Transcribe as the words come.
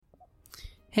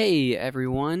Hey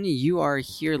everyone, you are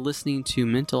here listening to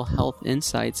Mental Health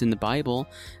Insights in the Bible.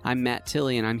 I'm Matt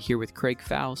Tilley and I'm here with Craig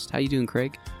Faust. How you doing,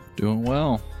 Craig? Doing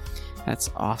well. That's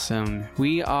awesome.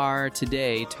 We are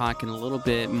today talking a little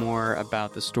bit more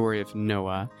about the story of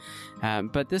Noah,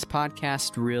 but this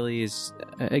podcast really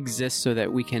exists so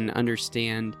that we can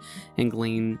understand and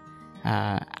glean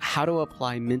how to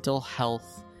apply mental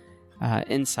health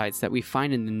insights that we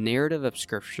find in the narrative of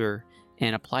Scripture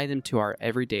and apply them to our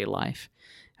everyday life.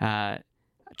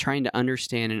 Trying to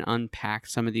understand and unpack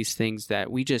some of these things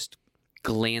that we just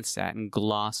glance at and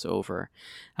gloss over.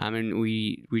 And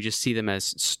we just see them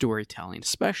as storytelling,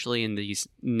 especially in these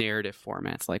narrative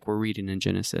formats like we're reading in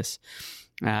Genesis.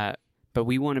 But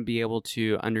we want to be able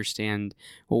to understand,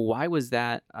 well, why was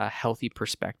that a healthy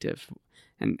perspective?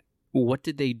 And what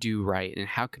did they do right? And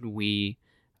how can we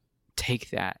take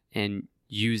that and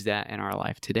use that in our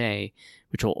life today,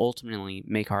 which will ultimately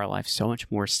make our life so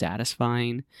much more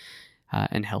satisfying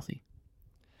and healthy.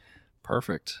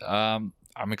 Perfect. I'm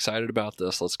excited about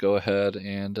this. Let's go ahead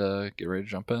and get ready to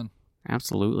jump in.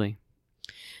 Absolutely.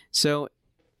 So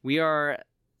we are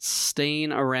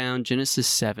staying around Genesis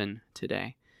 7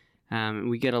 today.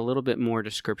 We get a little bit more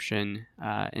description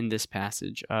in this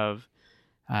passage of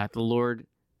the Lord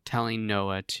telling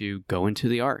Noah to go into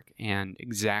the ark and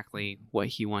exactly what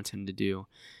he wants him to do.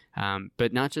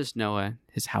 But not just Noah,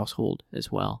 his household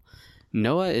as well.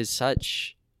 Noah is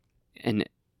such an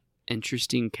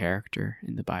interesting character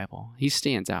in the Bible. He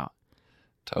stands out.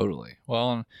 Totally.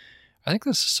 Well, I think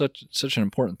this is such an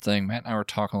important thing. Matt and I were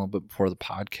talking a little bit before the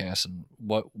podcast, and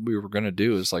what we were going to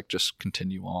do is just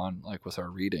continue on with our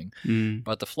reading.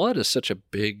 But the flood is such a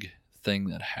big thing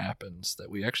that happens that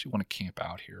we actually want to camp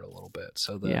out here a little bit.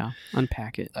 So that,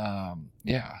 unpack it.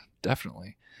 Yeah,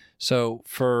 definitely. So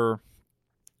for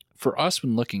us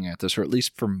when looking at this, or at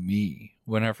least for me,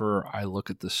 whenever I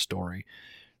look at this story,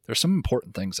 there's some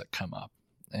important things that come up.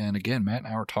 And again, Matt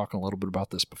and I were talking a little bit about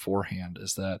this beforehand,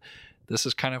 is that this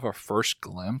is kind of our first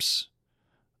glimpse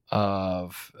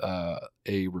of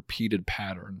a repeated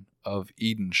pattern of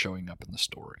Eden showing up in the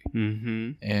story.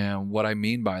 Mm-hmm. And what I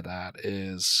mean by that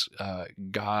is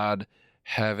God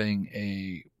having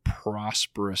a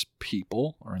prosperous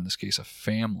people, or in this case, a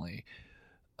family,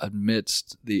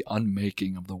 amidst the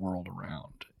unmaking of the world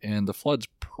around. And the flood's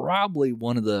probably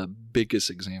one of the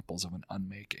biggest examples of an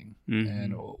unmaking. Mm-hmm.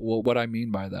 And what I mean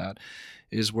by that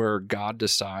is where God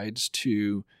decides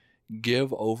to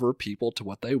give over people to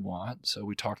what they want. So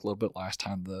we talked a little bit last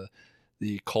time,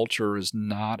 the culture is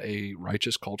not a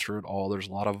righteous culture at all. There's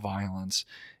a lot of violence.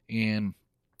 And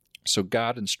so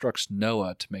God instructs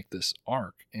Noah to make this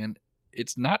ark. And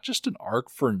it's not just an ark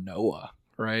for Noah,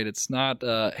 right? It's not,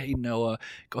 hey, Noah,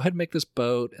 go ahead and make this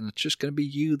boat, and it's just going to be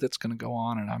you that's going to go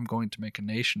on, and I'm going to make a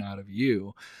nation out of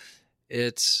you.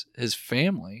 It's his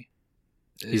family.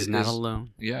 He's not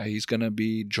alone. Yeah, he's going to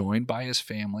be joined by his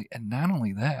family. And not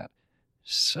only that,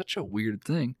 such a weird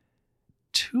thing,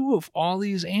 2 of all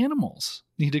these animals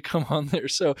need to come on there.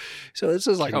 So this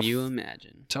is Can you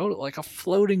imagine? Total, like a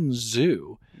floating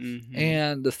zoo. Mm-hmm.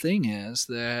 And the thing is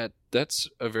that's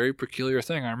a very peculiar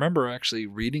thing. I remember actually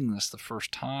reading this the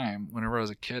first time whenever I was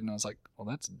a kid, and I was like, well,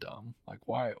 that's dumb. Like,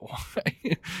 why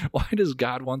does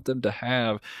God want them to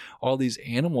have all these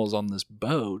animals on this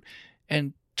boat?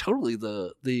 And totally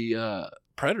the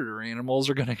predator animals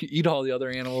are going to eat all the other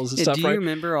animals and stuff, do right? you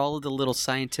remember all of the little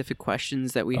scientific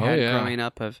questions that we had growing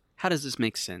up of, how does this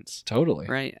make sense? Totally.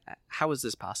 Right? How is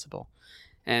this possible?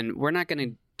 And we're not going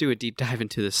to do a deep dive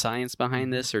into the science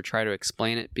behind this or try to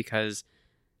explain it because,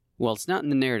 well, it's not in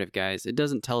the narrative, guys. It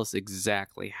doesn't tell us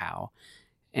exactly how.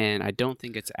 And I don't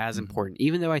think it's as important.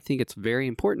 Even though I think it's very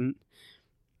important,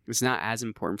 it's not as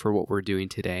important for what we're doing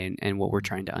today and what we're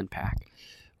trying to unpack.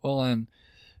 Well, and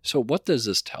so what does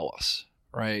this tell us?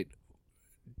 Right?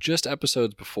 Just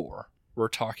episodes before, we're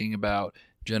talking about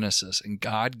Genesis, and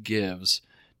God gives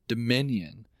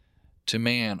dominion to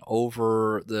man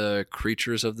over the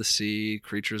creatures of the sea,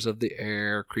 creatures of the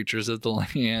air, creatures of the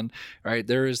land, right?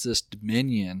 There is this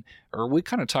dominion, or we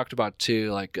kind of talked about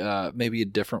too, maybe a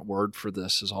different word for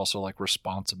this is also like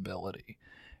responsibility,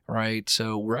 right?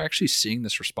 So we're actually seeing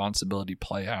this responsibility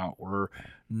play out where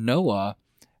Noah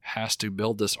has to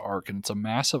build this ark, and it's a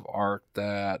massive ark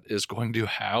that is going to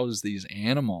house these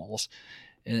animals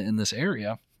in this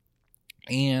area.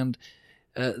 And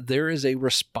there is a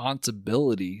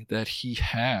responsibility that he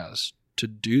has to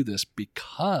do this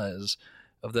because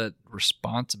of that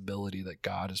responsibility that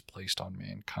God has placed on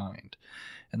mankind.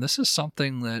 And this is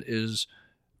something that is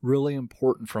really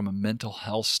important from a mental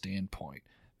health standpoint,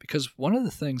 because one of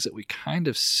the things that we kind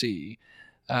of see,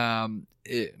 not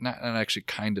actually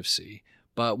kind of see,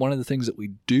 but one of the things that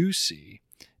we do see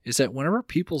is that whenever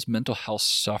people's mental health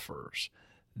suffers,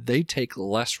 they take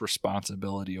less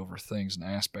responsibility over things and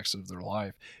aspects of their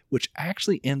life, which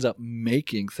actually ends up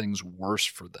making things worse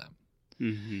for them.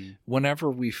 Mm-hmm.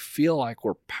 Whenever we feel like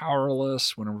we're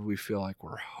powerless, whenever we feel like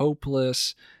we're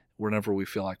hopeless, whenever we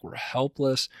feel like we're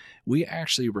helpless, we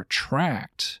actually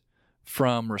retract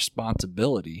from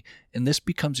responsibility. And this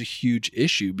becomes a huge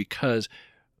issue because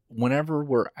whenever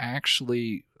we're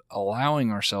actually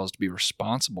allowing ourselves to be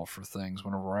responsible for things,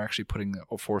 whenever we're actually putting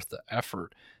forth the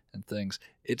effort and things,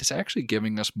 it's actually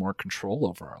giving us more control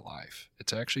over our life.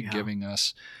 It's actually giving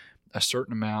us a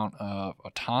certain amount of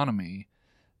autonomy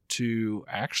to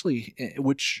actually,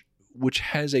 which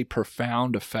has a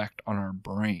profound effect on our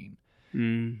brain.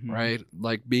 Mm-hmm. Right?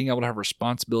 Like being able to have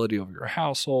responsibility over your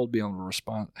household, being able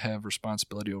to have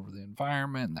responsibility over the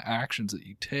environment and the actions that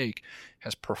you take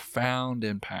has profound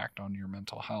impact on your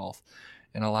mental health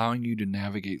and allowing you to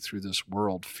navigate through this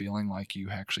world feeling like you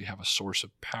actually have a source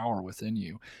of power within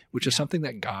you, which is something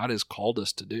that God has called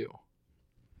us to do.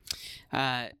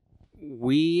 When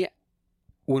we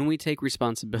take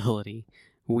responsibility,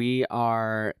 we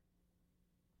are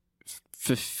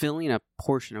fulfilling a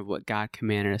portion of what God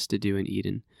commanded us to do in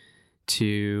Eden,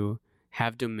 to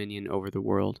have dominion over the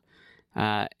world.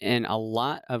 And a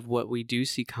lot of what we do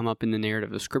see come up in the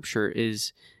narrative of Scripture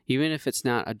is, even if it's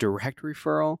not a direct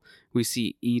referral, we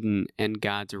see Eden and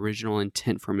God's original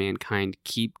intent for mankind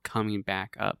keep coming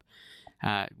back up.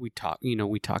 We talk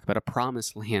about a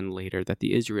promised land later that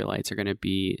the Israelites are going to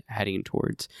be heading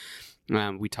towards.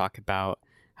 We talk about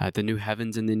the new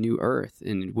heavens and the new earth,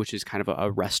 which is kind of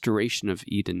a restoration of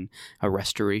Eden, a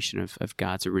restoration of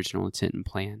God's original intent and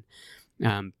plan.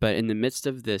 But in the midst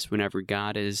of this, whenever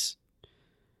God is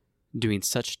doing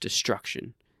such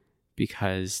destruction,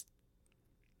 because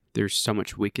there's so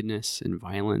much wickedness and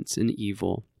violence and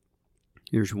evil,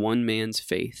 there's one man's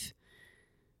faith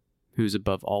who's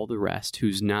above all the rest,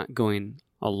 who's not going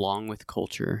along with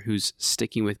culture, who's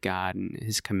sticking with God and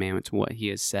his commandments and what he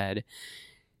has said.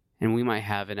 And we might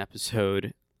have an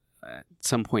episode at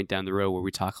some point down the road where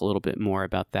we talk a little bit more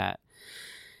about that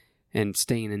and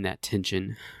staying in that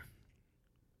tension.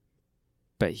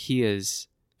 But he is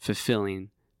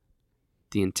fulfilling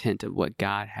the intent of what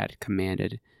God had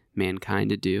commanded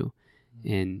mankind to do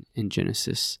in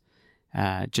Genesis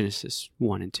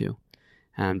 1 and 2,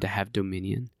 to have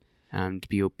dominion, to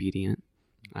be obedient,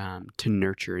 to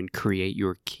nurture and create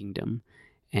your kingdom.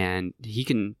 And he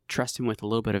can trust him with a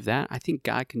little bit of that. I think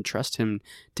God can trust him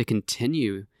to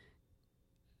continue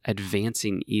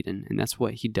advancing Eden. And that's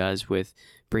what he does with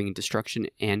bringing destruction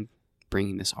and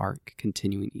bringing this ark,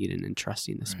 continuing Eden and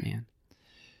trusting this man.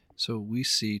 So we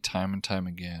see time and time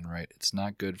again, right? It's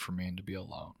not good for man to be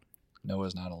alone.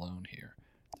 Noah's not alone here.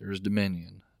 There is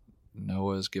dominion.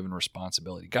 Noah is given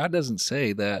responsibility. God doesn't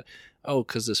say that,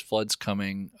 because this flood's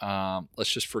coming,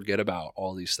 let's just forget about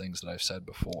all these things that I've said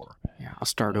before. Yeah, I'll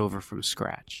start over from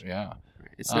scratch. Yeah.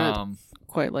 It's not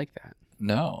quite like that.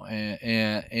 No,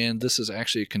 and this is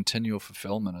actually a continual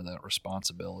fulfillment of that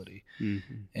responsibility.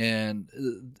 Mm-hmm.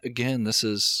 And again, this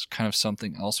is kind of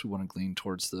something else we want to glean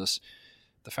towards this.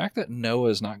 The fact that Noah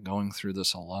is not going through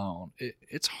this alone,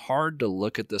 it's hard to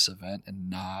look at this event and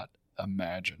not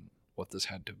imagine what this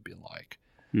had to be like.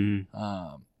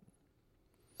 Mm-hmm.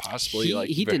 Possibly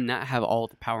he did not have all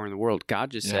the power in the world.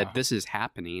 God just said, this is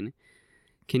happening.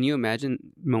 Can you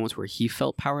imagine moments where he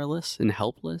felt powerless and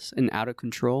helpless and out of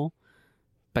control?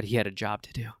 But he had a job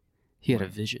to do. He had a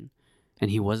vision,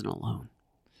 and he wasn't alone.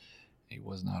 He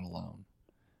was not alone.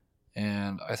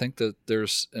 And I think that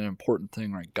there's an important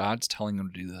thing, right? God's telling him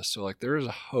to do this. So there is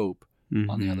a hope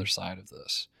on the other side of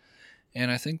this. And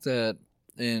I think that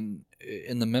in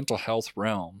the mental health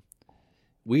realm,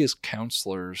 we as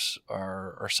counselors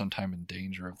are sometimes in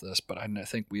danger of this, but I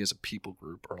think we as a people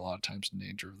group are a lot of times in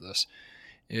danger of this,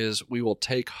 is we will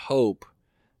take hope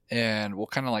and we'll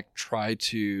kind of try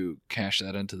to cash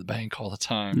that into the bank all the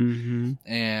time. Mm-hmm.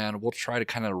 And we'll try to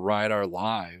kind of ride our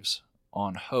lives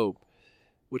on hope,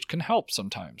 which can help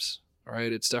sometimes,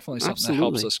 right? It's definitely something that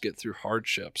helps us get through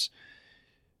hardships.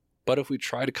 But if we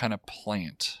try to kind of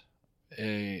plant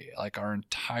our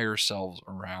entire selves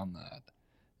around that,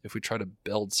 if we try to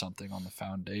build something on the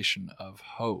foundation of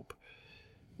hope,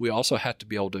 we also have to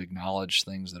be able to acknowledge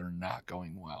things that are not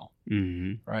going well,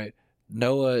 right?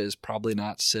 Noah is probably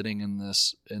not sitting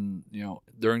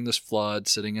during this flood,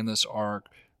 sitting in this ark,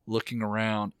 looking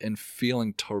around and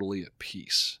feeling totally at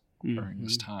peace during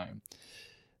this time.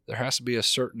 There has to be a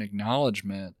certain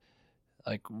acknowledgement,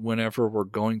 whenever we're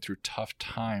going through tough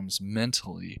times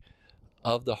mentally,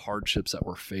 of the hardships that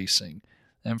we're facing.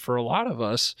 And for a lot of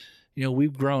us,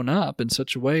 we've grown up in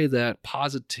such a way that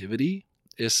positivity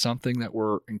is something that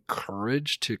we're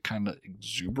encouraged to kind of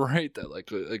exuberate,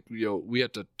 that we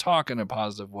have to talk in a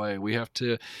positive way. We have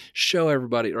to show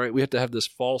everybody, right? We have to have this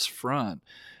false front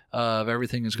of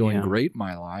everything is going great in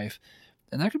my life.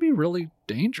 And that could be really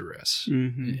dangerous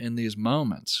in these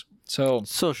moments. So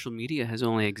social media has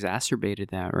only exacerbated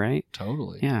that, right?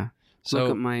 Totally. Yeah. So,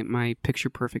 look at my picture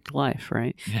perfect life,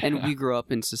 right? Yeah. And we grow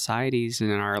up in societies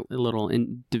and in our little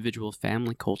individual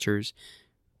family cultures.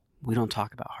 We don't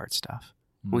talk about hard stuff.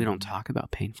 We don't talk about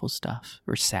painful stuff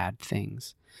or sad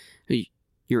things.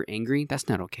 You're angry? That's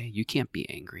not okay. You can't be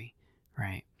angry,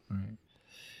 right? Right.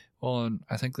 Well, and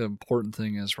I think the important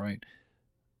thing is, right,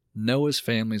 Noah's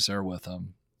family's there with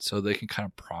him so they can kind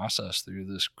of process through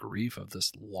this grief of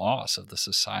this loss of the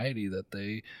society that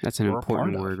they That's an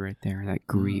important word right there, that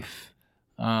grief.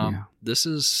 This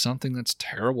is something that's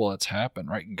terrible that's happened,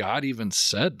 right? God even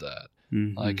said that.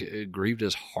 Like, it grieved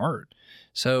his heart.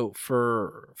 So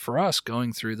for us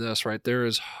going through this, right, there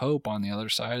is hope on the other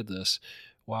side of this.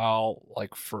 While,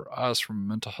 like, for us from a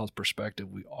mental health perspective,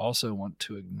 we also want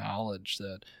to acknowledge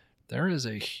that there is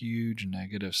a huge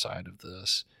negative side of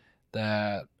this,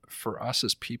 that for us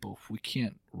as people, if we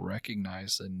can't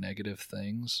recognize the negative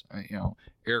things,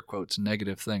 air quotes,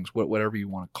 negative things, whatever you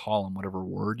want to call them, whatever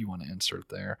word you want to insert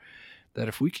there, that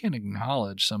if we can't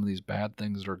acknowledge some of these bad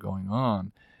things that are going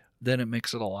on, then it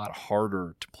makes it a lot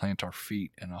harder to plant our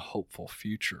feet in a hopeful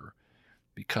future,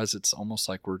 because it's almost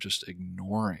like we're just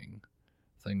ignoring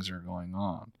things that are going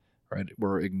on, right?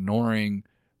 We're ignoring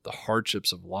the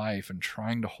hardships of life and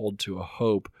trying to hold to a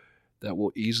hope that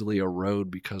will easily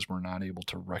erode because we're not able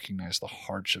to recognize the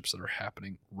hardships that are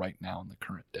happening right now in the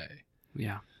current day.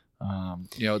 Yeah.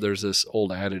 There's this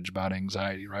old adage about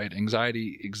anxiety, right?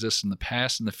 Anxiety exists in the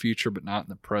past and the future, but not in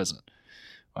the present.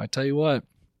 I tell you what,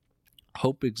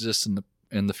 hope exists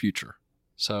in the future.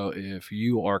 So if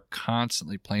you are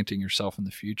constantly planting yourself in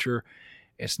the future,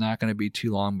 it's not going to be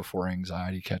too long before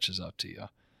anxiety catches up to you.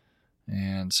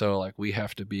 And so, like, we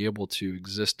have to be able to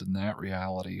exist in that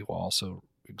reality while also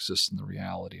exist in the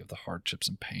reality of the hardships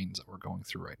and pains that we're going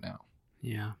through right now.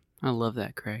 Yeah, I love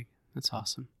that, Craig. That's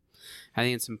awesome. I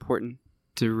think it's important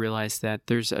to realize that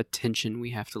there's a tension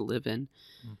we have to live in.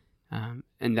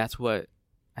 And that's what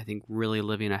I think really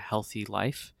living a healthy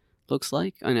life looks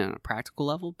like on a practical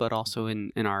level, but also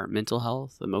in our mental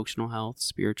health, emotional health,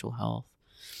 spiritual health.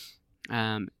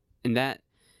 And that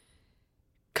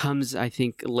comes, I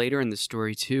think, later in the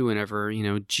story too, whenever,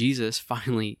 Jesus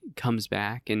finally comes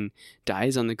back and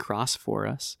dies on the cross for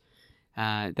us,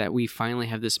 that we finally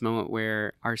have this moment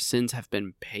where our sins have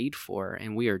been paid for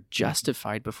and we are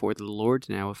justified before the Lord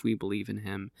now if we believe in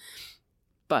him.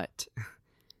 But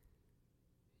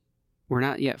we're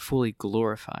not yet fully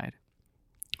glorified.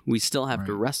 We still have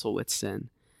to wrestle with sin.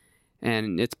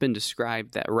 And it's been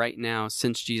described that right now,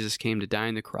 since Jesus came to die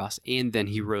on the cross and then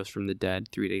he rose from the dead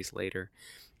 3 days later,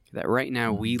 that right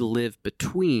now we live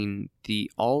between the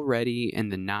already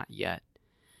and the not yet.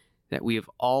 That we have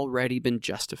already been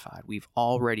justified. We've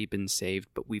already been saved,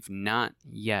 but we've not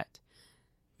yet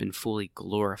been fully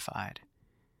glorified.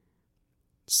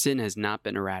 Sin has not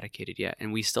been eradicated yet,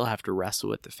 and we still have to wrestle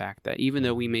with the fact that even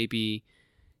though we may be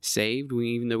saved,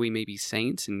 even though we may be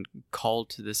saints and called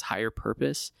to this higher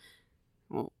purpose,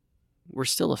 well, we're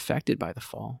still affected by the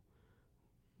fall.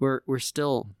 We're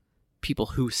still people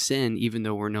who sin, even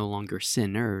though we're no longer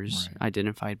sinners,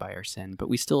 identified by our sin, but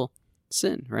we still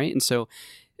sin, right? And so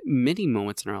many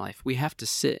moments in our life, we have to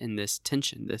sit in this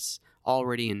tension, this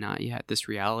already and not yet, this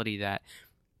reality that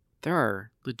there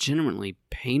are legitimately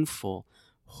painful,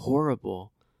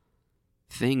 horrible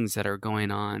things that are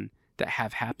going on that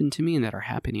have happened to me and that are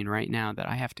happening right now that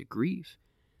I have to grieve.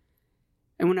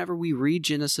 And whenever we read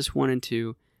Genesis 1 and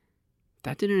 2,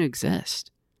 that didn't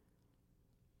exist.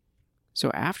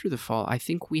 So after the fall, I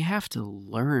think we have to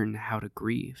learn how to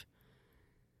grieve.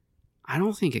 I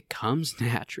don't think it comes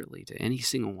naturally to any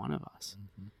single one of us.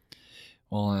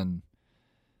 Well, and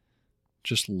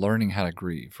just learning how to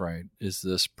grieve, right, is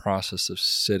this process of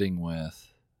sitting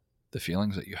with the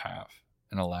feelings that you have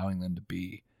and allowing them to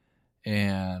be,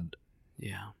 and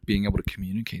being able to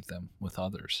communicate them with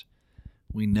others.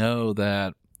 We know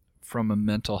that from a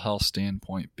mental health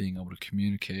standpoint, being able to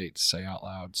communicate, say out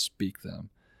loud, speak them,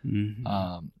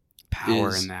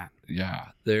 power in that. Yeah,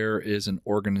 there is an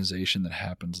organization that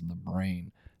happens in the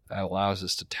brain that allows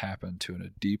us to tap into a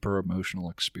deeper emotional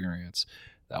experience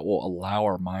that will allow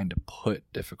our mind to put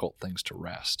difficult things to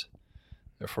rest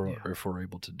if we're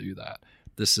able to do that.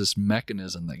 This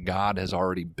mechanism that God has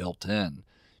already built in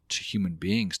to human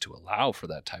beings to allow for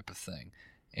that type of thing.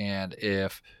 And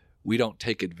if we don't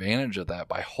take advantage of that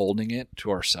by holding it to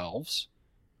ourselves,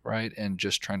 right, and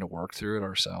just trying to work through it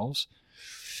ourselves,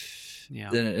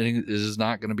 then it is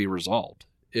not going to be resolved.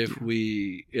 If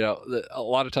we, a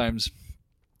lot of times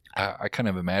I kind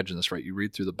of imagine this, right? You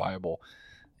read through the Bible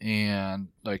and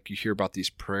like you hear about these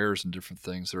prayers and different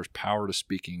things. There's power to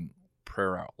speaking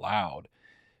prayer out loud.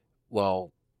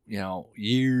 Well,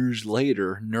 years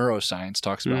later, neuroscience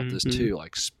talks about this too.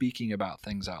 Like speaking about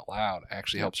things out loud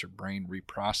actually helps your brain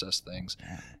reprocess things.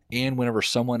 And whenever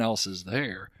someone else is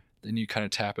there, then you kind of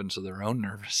tap into their own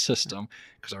nervous system,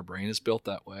 because our brain is built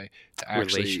that way to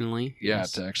actually,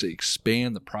 relationally, to actually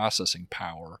expand the processing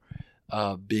power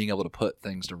of being able to put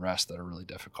things to rest that are really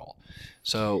difficult.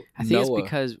 So I think it's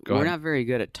because we're not very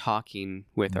good at talking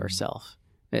with ourselves.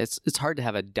 It's hard to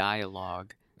have a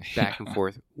dialogue back and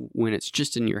forth when it's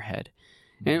just in your head.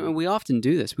 And we often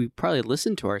do this. We probably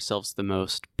listen to ourselves the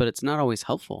most, but it's not always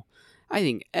helpful. I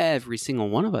think every single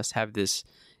one of us have this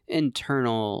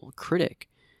internal critic,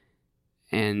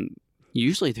 and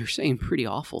usually they're saying pretty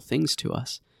awful things to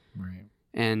us. Right.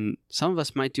 And some of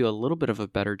us might do a little bit of a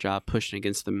better job pushing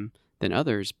against them than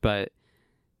others, but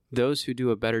those who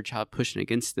do a better job pushing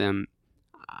against them,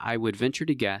 I would venture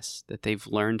to guess that they've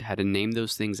learned how to name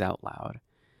those things out loud,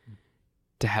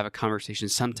 to have a conversation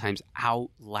sometimes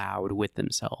out loud with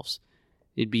themselves.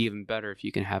 It'd be even better if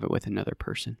you can have it with another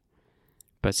person.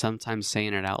 But sometimes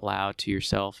saying it out loud to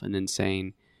yourself and then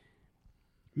saying,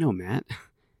 no, Matt,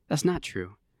 that's not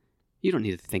true. You don't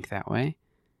need to think that way.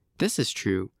 This is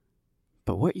true.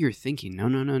 But what you're thinking, no,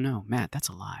 Matt, that's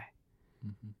a lie.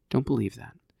 Don't believe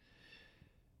that.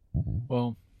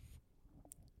 Well,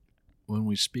 when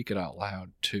we speak it out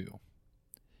loud too,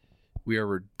 we are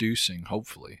reducing,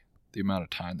 hopefully, the amount of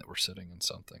time that we're sitting in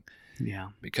something. Yeah.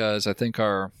 Because I think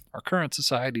our current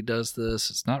society does this.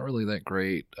 It's not really that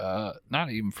great, not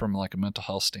even from like a mental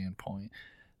health standpoint,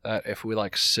 that if we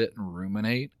like sit and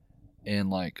ruminate in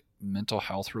like mental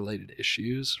health related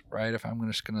issues, right? If I'm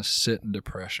just going to sit in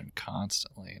depression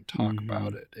constantly and talk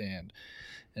about it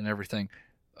and everything,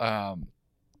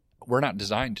 we're not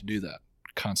designed to do that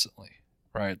constantly,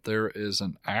 right? There is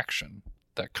an action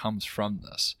that comes from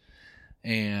this.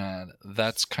 And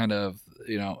that's kind of,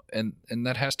 and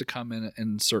that has to come in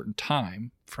a certain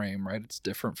time frame, right? It's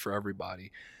different for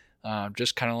everybody.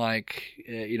 Just kind of like,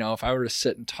 if I were to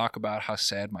sit and talk about how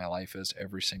sad my life is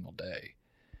every single day,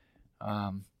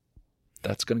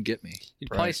 that's going to get me. You'd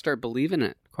probably start believing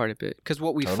it quite a bit, because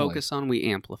what we focus on, we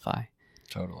amplify.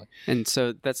 Totally. And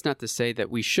so that's not to say that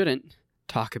we shouldn't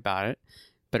talk about it,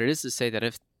 but it is to say that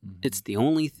if it's the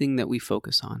only thing that we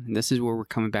focus on, and this is where we're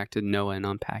coming back to Noah and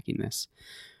unpacking this.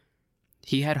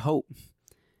 He had hope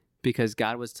because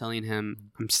God was telling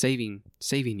him, I'm saving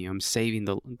you. I'm saving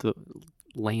the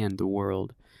land, the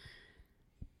world.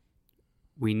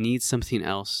 We need something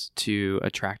else to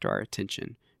attract our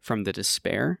attention from the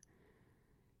despair,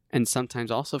 and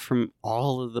sometimes also from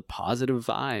all of the positive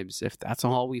vibes. If that's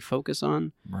all we focus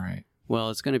on, right? Well,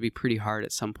 it's going to be pretty hard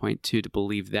at some point too to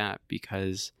believe that,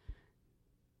 because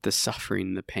the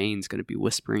suffering, the pain is going to be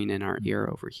whispering in our ear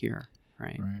over here,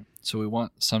 right? Right. So we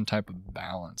want some type of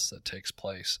balance that takes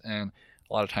place, and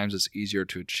a lot of times it's easier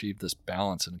to achieve this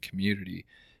balance in a community,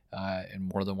 in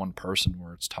more than one person,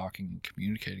 where it's talking and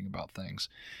communicating about things.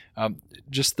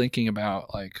 Just thinking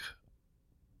about like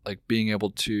being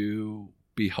able to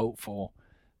be hopeful,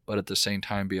 but at the same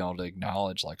time be able to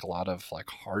acknowledge like a lot of like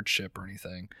hardship or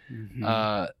anything.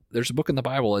 There's a book in the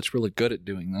Bible that's really good at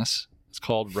doing this. It's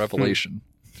called Revelation.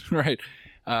 Right.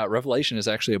 Revelation is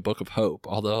actually a book of hope.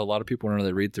 Although a lot of people, whenever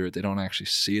they read through it, they don't actually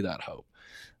see that hope.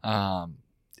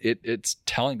 It's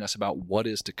telling us about what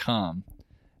is to come,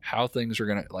 how things are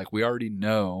going to, like, we already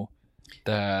know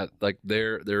that like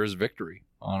there is victory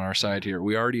on our side here.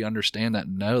 We already understand that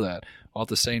and know that. While at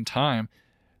the same time,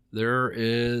 there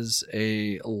is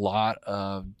a lot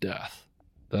of death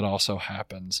that also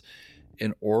happens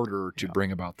in order to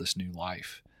bring about this new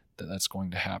life that's going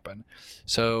to happen.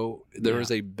 So there is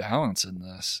a balance in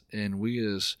this, and we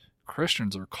as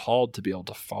Christians are called to be able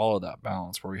to follow that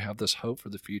balance, where we have this hope for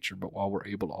the future, but while we're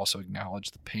able to also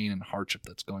acknowledge the pain and hardship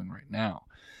that's going right now.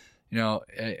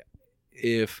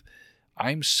 If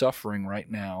I'm suffering right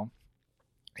now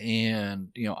and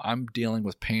I'm dealing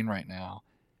with pain right now,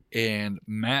 and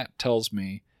Matt tells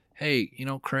me, hey,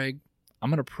 Craig, I'm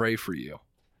going to pray for you,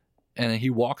 and he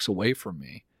walks away from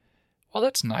me, well,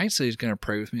 that's nice that he's going to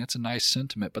pray with me. That's a nice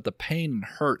sentiment. But the pain and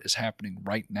hurt is happening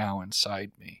right now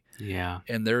inside me. Yeah.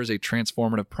 And there is a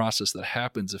transformative process that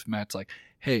happens if Matt's like,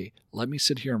 hey, let me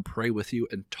sit here and pray with you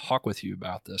and talk with you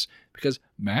about this. Because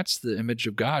Matt's the image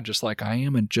of God, just like I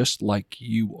am and just like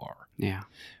you are. Yeah.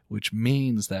 Which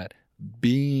means that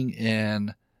being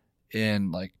in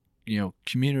like,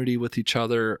 community with each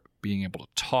other, being able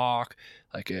to talk,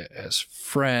 like as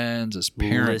friends, as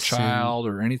parent, Listen. child,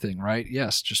 or anything, right?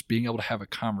 Yes, just being able to have a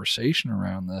conversation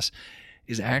around this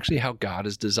is actually how God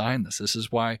has designed this. This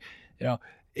is why,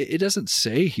 it doesn't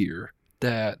say here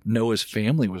that Noah's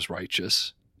family was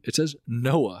righteous. It says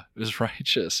Noah was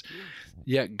righteous.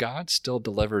 Yet God still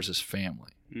delivers his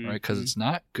family, right? Because it's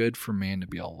not good for man to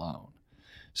be alone.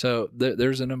 So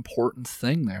there's an important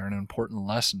thing there, an important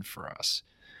lesson for us.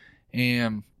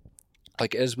 And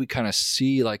like as we kind of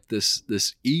see like this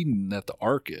Eden that the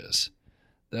ark is,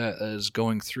 that is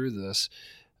going through this,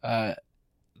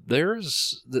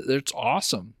 it's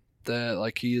awesome that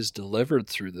like he is delivered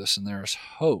through this, and there's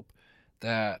hope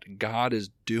that God is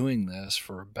doing this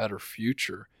for a better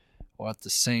future. While at the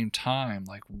same time,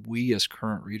 like we as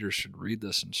current readers should read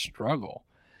this and struggle.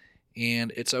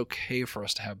 And it's okay for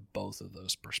us to have both of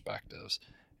those perspectives.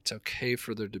 It's okay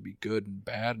for there to be good and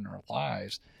bad in our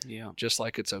lives. Yeah. Just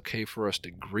like it's okay for us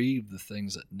to grieve the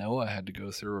things that Noah had to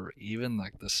go through, or even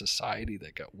like the society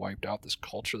that got wiped out, this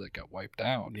culture that got wiped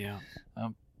out. Yeah.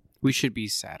 We should be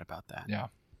sad about that. Yeah.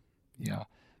 Yeah.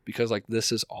 Because like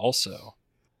this is also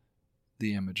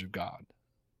the image of God,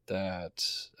 that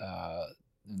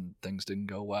and things didn't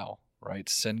go well, right?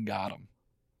 Sin got him.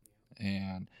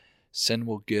 And sin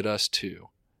will get us too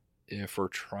if we're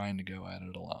trying to go at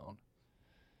it alone.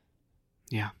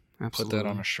 Yeah, absolutely. Put that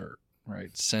on a shirt,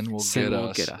 right? Sin will get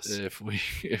us if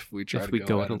we try to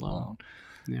go at it alone.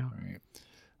 Yeah.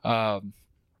 Right.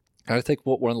 I think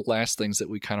one of the last things that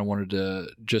we kind of wanted to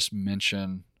just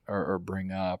mention or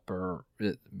bring up, or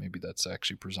maybe that's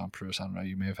actually presumptuous, I don't know,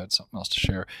 you may have had something else to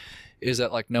share, is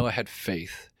that like Noah had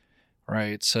faith,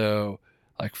 right? So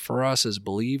like for us as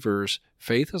believers,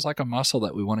 faith is like a muscle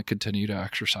that we want to continue to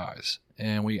exercise.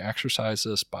 And we exercise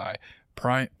this by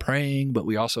praying, but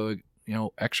we also,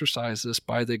 exercise this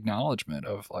by the acknowledgement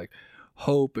of like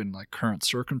hope and like current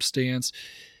circumstance.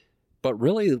 But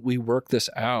really we work this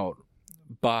out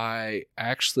by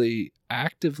actually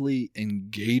actively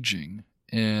engaging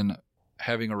in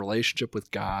having a relationship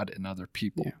with God and other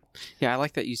people. Yeah, I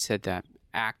like that you said that,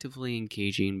 actively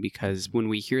engaging, because when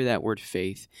we hear that word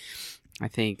faith, I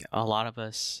think a lot of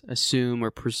us assume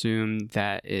or presume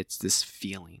that it's this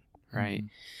feeling, right?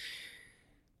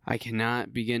 I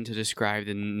cannot begin to describe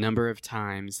the number of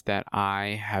times that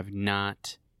I have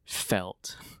not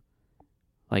felt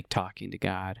like talking to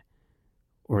God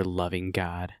or loving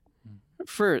God.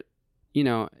 For,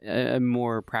 a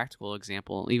more practical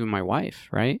example, even my wife,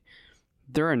 right?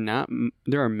 There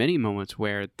are many moments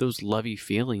where those lovey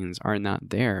feelings are not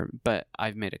there, but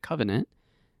I've made a covenant,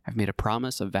 I've made a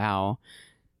promise, a vow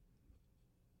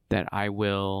that I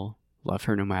will love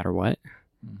her no matter what,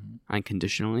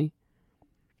 unconditionally.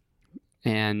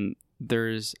 And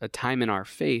there's a time in our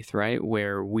faith, right,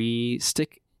 where we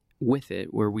stick with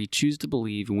it, where we choose to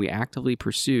believe and we actively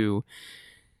pursue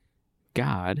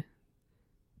God,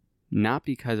 not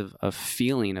because of a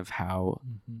feeling of how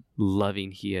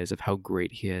loving he is, of how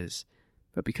great he is,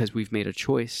 but because we've made a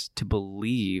choice to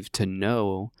believe, to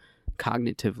know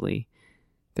cognitively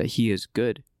that he is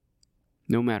good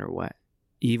no matter what,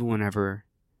 even whenever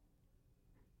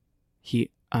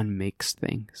he unmakes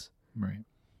things. Right.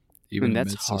 Even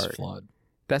that's amidst hard. His flood.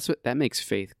 That makes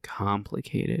faith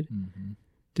complicated.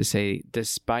 To say,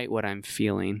 despite what I'm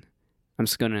feeling, I'm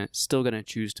still gonna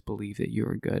choose to believe that you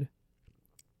are good.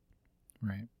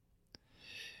 Right.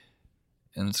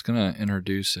 And it's going to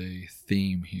introduce a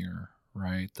theme here,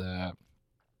 right? That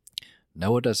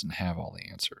Noah doesn't have all the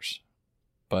answers,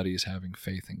 but he's having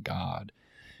faith in God.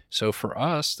 So for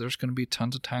us, there's going to be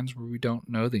tons of times where we don't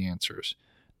know the answers.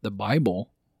 The Bible,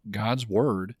 God's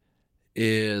word,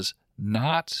 is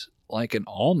not like an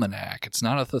almanac. It's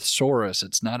not a thesaurus.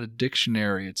 It's not a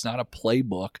dictionary. It's not a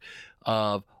playbook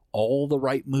of all the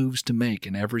right moves to make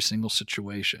in every single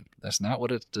situation. That's not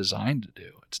what it's designed to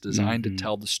do. It's designed to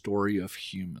tell the story of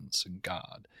humans and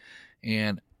God.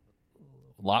 And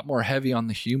a lot more heavy on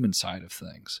the human side of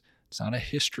things. It's not a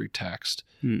history text,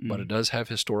 but it does have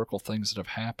historical things that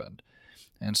have happened.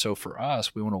 And so for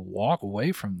us, we want to walk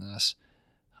away from this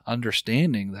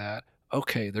understanding that,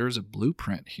 okay, there's a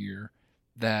blueprint here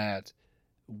that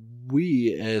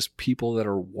we as people that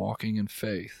are walking in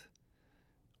faith,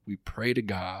 we pray to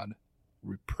God,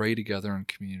 we pray together in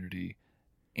community,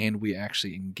 and we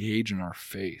actually engage in our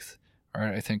faith. All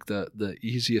right, I think the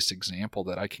easiest example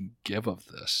that I can give of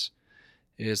this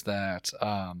is that,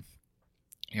 I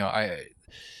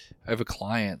have a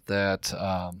client that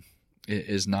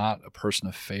is not a person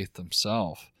of faith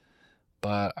themselves,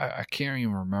 but I can't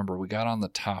even remember. We got on the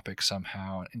topic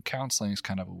somehow, and counseling is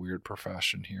kind of a weird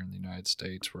profession here in the United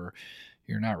States where,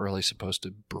 you're not really supposed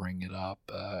to bring it up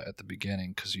at the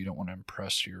beginning because you don't want to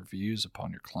impress your views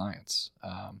upon your clients.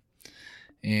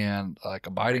 And like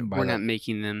abiding by We're not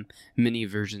making them mini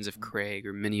versions of Craig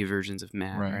or mini versions of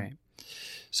Matt, right?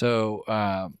 So,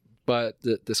 but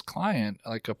this client,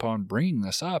 like upon bringing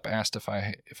this up, asked if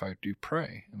I do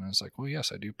pray, and I was like, well,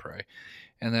 yes, I do pray.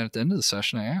 And then at the end of the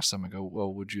session, I asked them, I go,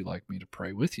 well, would you like me to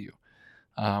pray with you,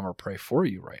 or pray for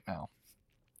you right now?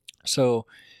 So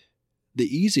the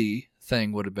easy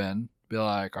thing would have been be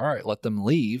like, all right, let them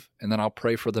leave, and then I'll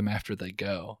pray for them after they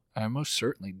go. I've most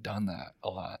certainly done that a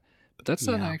lot, but that's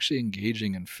not actually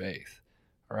engaging in faith,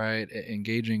 right?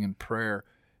 Engaging in prayer.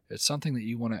 It's something that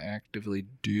you want to actively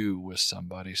do with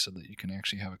somebody so that you can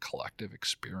actually have a collective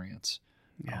experience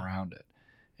around it.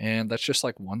 And that's just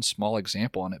like one small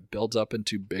example, and it builds up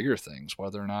into bigger things,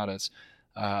 whether or not it's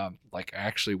like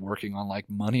actually working on like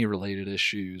money related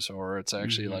issues, or it's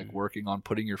actually like working on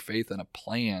putting your faith in a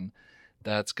plan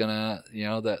that's gonna,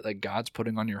 that God's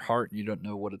putting on your heart and you don't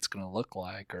know what it's gonna look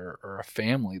like, or a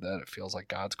family that it feels like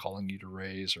God's calling you to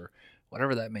raise, or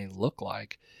whatever that may look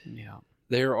like. Yeah.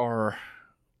 There are,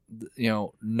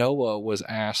 Noah was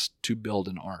asked to build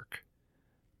an ark,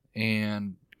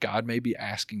 and God may be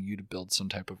asking you to build some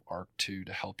type of ark too,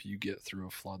 to help you get through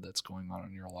a flood that's going on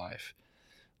in your life.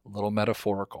 A little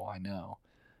metaphorical, I know.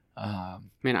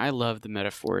 Man, I love the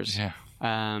metaphors. Yeah.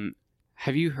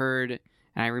 Have you heard,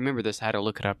 and I remember this, I had to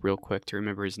look it up real quick to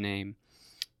remember his name,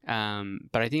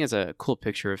 but I think it's a cool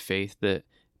picture of faith, that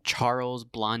Charles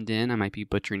Blondin, I might be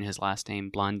butchering his last name,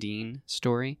 Blondin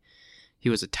story. He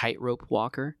was a tightrope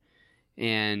walker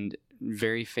and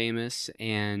very famous,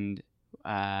 and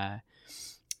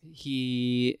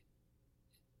he,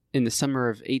 in the summer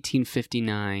of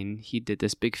 1859, he did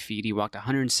this big feat. He walked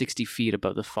 160 feet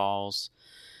above the falls,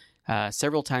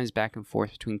 several times back and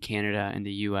forth between Canada and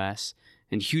the U.S.,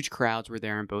 and huge crowds were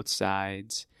there on both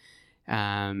sides.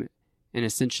 And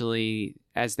essentially,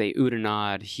 as they oohed and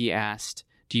awed, he asked,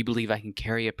 "Do you believe I can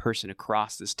carry a person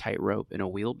across this tightrope in a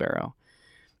wheelbarrow?"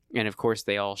 And of course,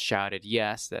 they all shouted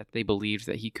yes, that they believed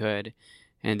that he could.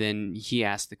 And then he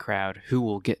asked the crowd, "Who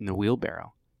will get in the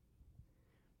wheelbarrow?"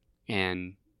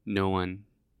 And no one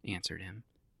answered him.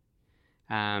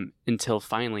 Until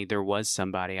finally there was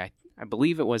somebody, I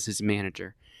believe it was his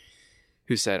manager,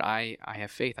 who said, I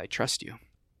have faith, I trust you.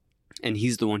 And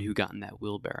he's the one who got in that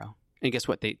wheelbarrow. And guess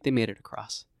what? They made it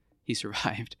across. He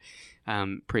survived.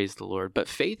 Praise the Lord. But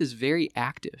faith is very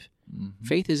active. Mm-hmm.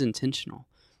 Faith is intentional.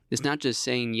 It's not just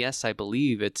saying, yes, I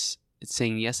believe. It's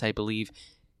saying, yes, I believe,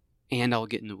 and I'll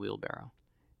get in the wheelbarrow.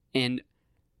 And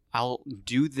I'll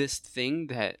do this thing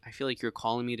that I feel like you're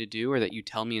calling me to do, or that you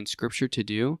tell me in Scripture to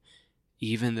do,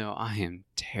 even though I am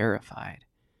terrified,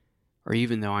 or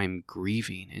even though I'm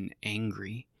grieving and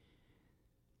angry.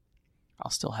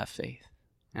 I'll still have faith,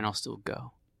 and I'll still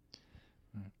go.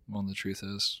 Well, the truth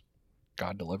is,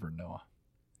 God delivered Noah.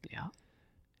 Yeah.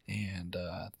 And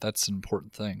that's an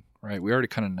important thing, right? We already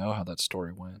kind of know how that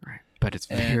story went. Right. But it's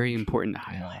very important to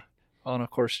highlight. Yeah. Well, and of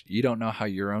course, you don't know how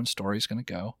your own story is going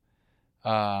to go.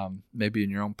 Maybe in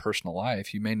your own personal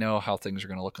life, you may know how things are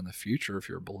going to look in the future if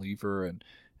you're a believer and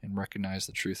recognize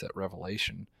the truth that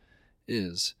revelation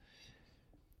is.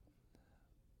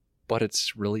 But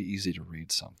it's really easy to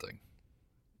read something.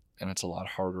 And it's a lot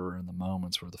harder in the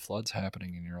moments where the flood's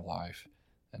happening in your life,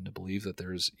 and to believe that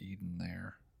there's Eden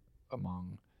there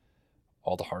among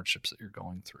all the hardships that you're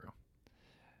going through.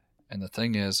 And the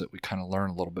thing is that we kind of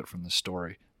learn a little bit from this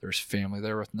story. There's family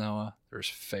there with Noah. There's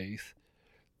faith.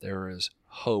 There is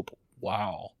hope.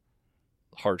 Wow.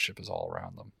 Hardship is all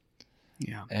around them.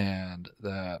 Yeah. And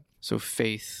that. So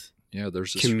faith. Yeah,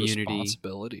 there's this community,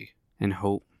 responsibility. And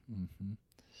hope. Mm-hmm.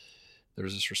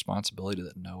 There's this responsibility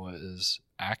that Noah is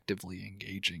actively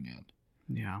engaging in.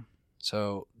 Yeah.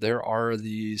 So there are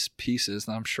these pieces,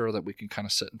 and I'm sure that we can kind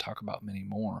of sit and talk about many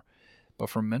more. But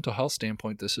from a mental health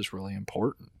standpoint, this is really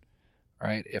important,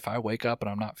 right? If I wake up and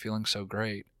I'm not feeling so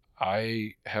great,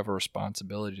 I have a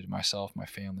responsibility to myself, my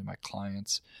family, my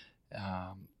clients,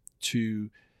 to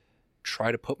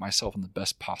try to put myself in the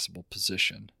best possible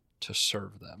position to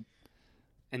serve them.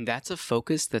 And that's a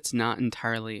focus that's not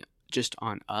entirely just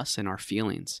on us and our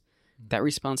feelings. Mm-hmm. That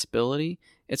responsibility,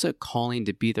 it's a calling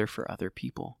to be there for other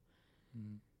people.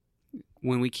 Mm-hmm.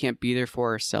 When we can't be there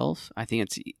for ourselves, I think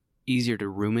it's easier to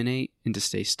ruminate and to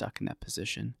stay stuck in that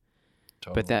position.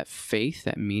 Totally. But that faith,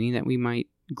 that meaning that we might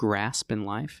grasp in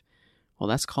life, well,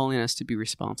 that's calling us to be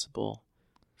responsible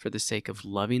for the sake of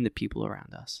loving the people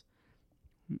around us.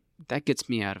 That gets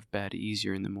me out of bed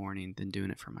easier in the morning than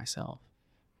doing it for myself.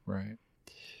 Right.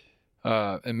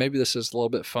 And maybe this is a little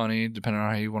bit funny, depending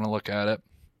on how you want to look at it.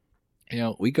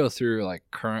 we go through like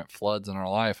current floods in our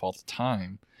life all the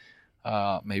time.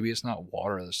 Maybe it's not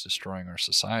water that's destroying our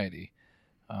society.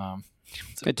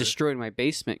 It destroyed my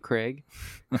basement, Craig.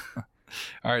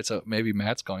 All right, so maybe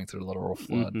Matt's going through a literal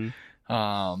flood.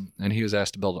 And he was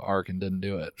asked to build an ark and didn't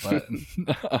do it.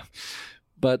 But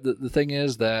but the thing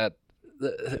is that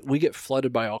we get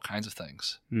flooded by all kinds of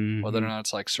things, whether or not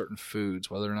it's like certain foods,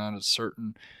 whether or not it's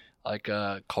certain like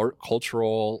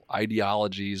cultural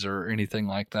ideologies or anything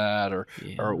like that,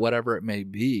 or whatever it may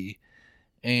be.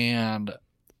 And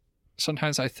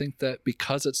sometimes I think that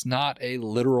because it's not a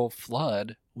literal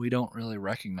flood, we don't really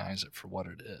recognize it for what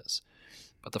it is.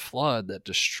 But the flood that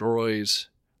destroys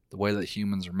the way that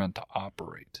humans are meant to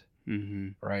operate,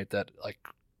 right? That like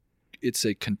it's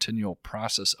a continual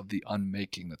process of the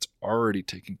unmaking that's already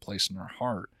taking place in our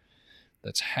heart,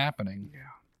 that's happening.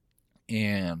 Yeah.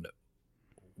 And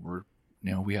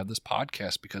we have this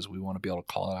podcast because we want to be able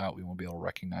to call it out. We want to be able to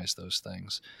recognize those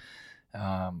things.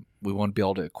 We want to be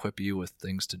able to equip you with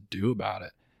things to do about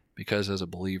it, because as a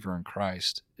believer in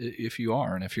Christ, if you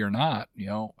are, and if you're not,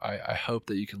 I hope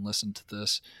that you can listen to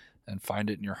this and find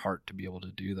it in your heart to be able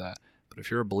to do that. But if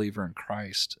you're a believer in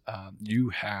Christ, you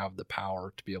have the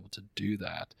power to be able to do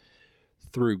that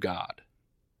through God,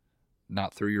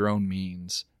 not through your own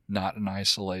means, not in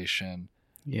isolation,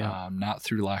 not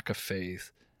through lack of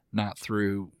faith, not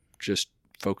through just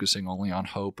focusing only on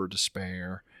hope or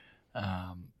despair,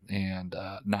 and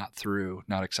not through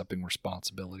not accepting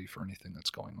responsibility for anything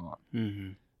that's going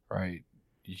on. Right?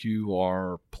 You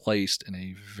are placed in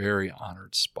a very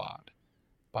honored spot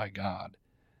by God,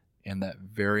 and that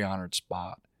very honored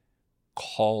spot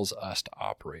calls us to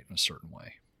operate in a certain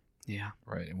way. Yeah.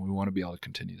 Right? And we want to be able to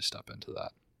continue to step into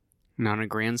that. And on a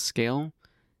grand scale,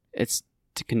 it's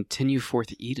to continue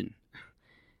forth Eden.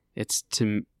 It's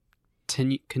to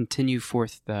continue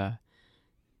forth the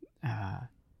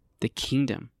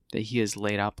kingdom that he has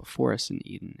laid out before us in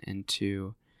Eden, and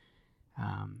to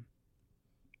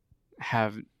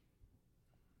have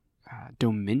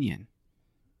dominion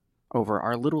over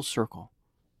our little circle,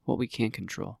 what we can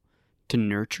control, to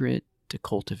nurture it, to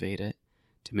cultivate it,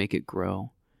 to make it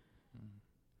grow.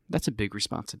 That's a big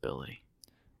responsibility.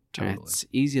 Totally. And it's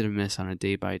easy to miss on a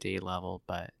day-by-day level,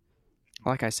 but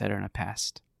like I said in a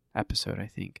past episode, I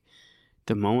think,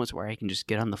 the moments where I can just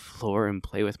get on the floor and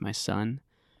play with my son,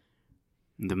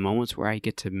 the moments where I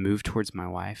get to move towards my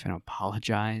wife and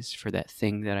apologize for that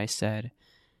thing that I said,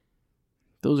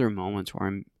 those are moments where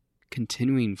I'm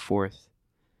continuing forth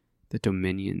the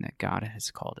dominion that God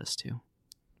has called us to.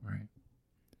 Right.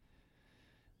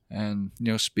 And,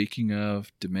 speaking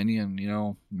of dominion,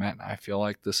 Matt and I feel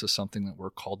like this is something that we're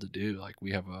called to do. Like,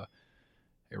 we have a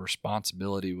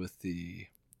responsibility with the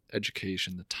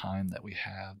education, the time that we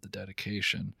have, the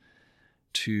dedication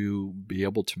to be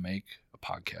able to make a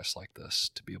podcast like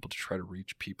this, to be able to try to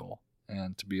reach people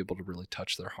and to be able to really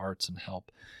touch their hearts and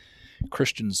help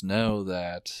Christians know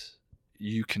that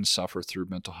you can suffer through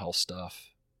mental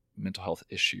health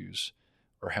issues,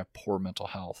 or have poor mental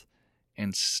health,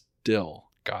 and still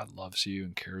God loves you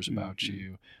and cares about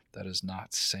you. That is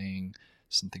not saying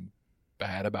something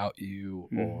bad about you,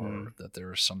 or that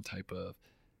there is some type of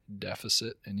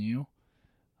deficit in you.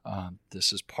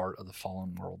 This is part of the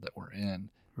fallen world that we're in.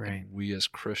 Right. And we as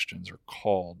Christians are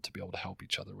called to be able to help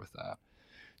each other with that.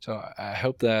 So I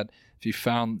hope that if you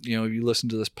found, if you listen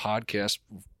to this podcast,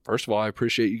 first of all, I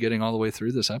appreciate you getting all the way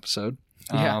through this episode.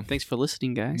 Yeah, thanks for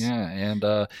listening, guys. Yeah,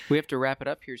 and we have to wrap it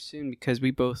up here soon because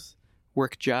we both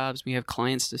work jobs. We have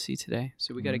clients to see today,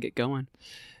 so we got to get going.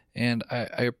 And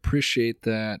I appreciate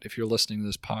that if you're listening to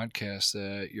this podcast,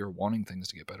 that you're wanting things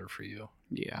to get better for you.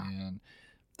 Yeah. And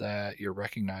that you're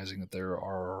recognizing that there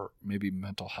are maybe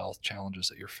mental health challenges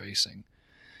that you're facing.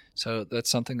 So that's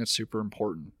something that's super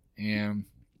important. And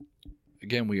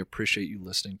again, we appreciate you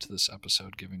listening to this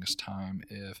episode, giving us time.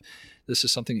 If this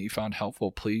is something that you found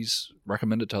helpful, please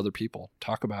recommend it to other people.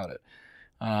 Talk about it.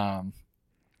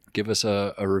 Give us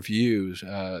a review.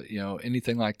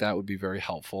 Anything like that would be very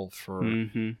helpful for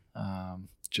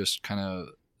just kind of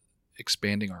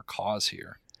expanding our cause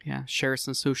here. Yeah, share us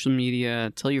on social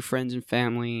media. Tell your friends and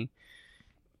family.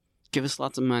 Give us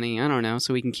lots of money. I don't know,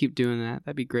 so we can keep doing that.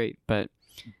 That'd be great. But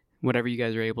whatever you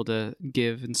guys are able to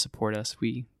give and support us,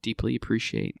 we deeply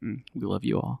appreciate, and we love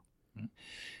you all.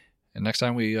 And next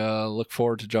time we look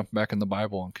forward to jumping back in the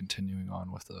Bible and continuing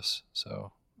on with this.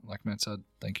 So, like Matt said,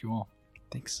 thank you all.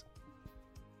 Thanks.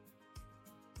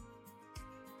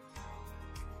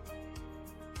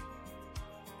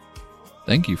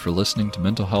 Thank you for listening to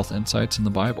Mental Health Insights in the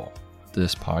Bible.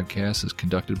 This podcast is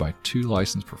conducted by 2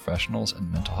 licensed professionals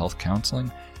in mental health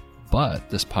counseling, but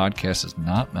this podcast is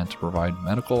not meant to provide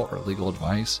medical or legal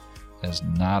advice. and is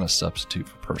not a substitute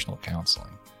for personal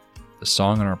counseling. The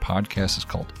song on our podcast is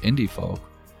called Indie Folk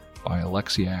by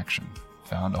Alexi Action,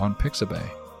 found on Pixabay.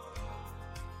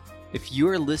 If you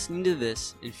are listening to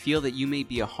this and feel that you may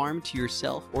be a harm to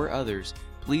yourself or others,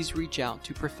 please reach out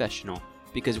to a professional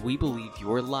because we believe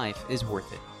your life is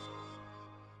worth it.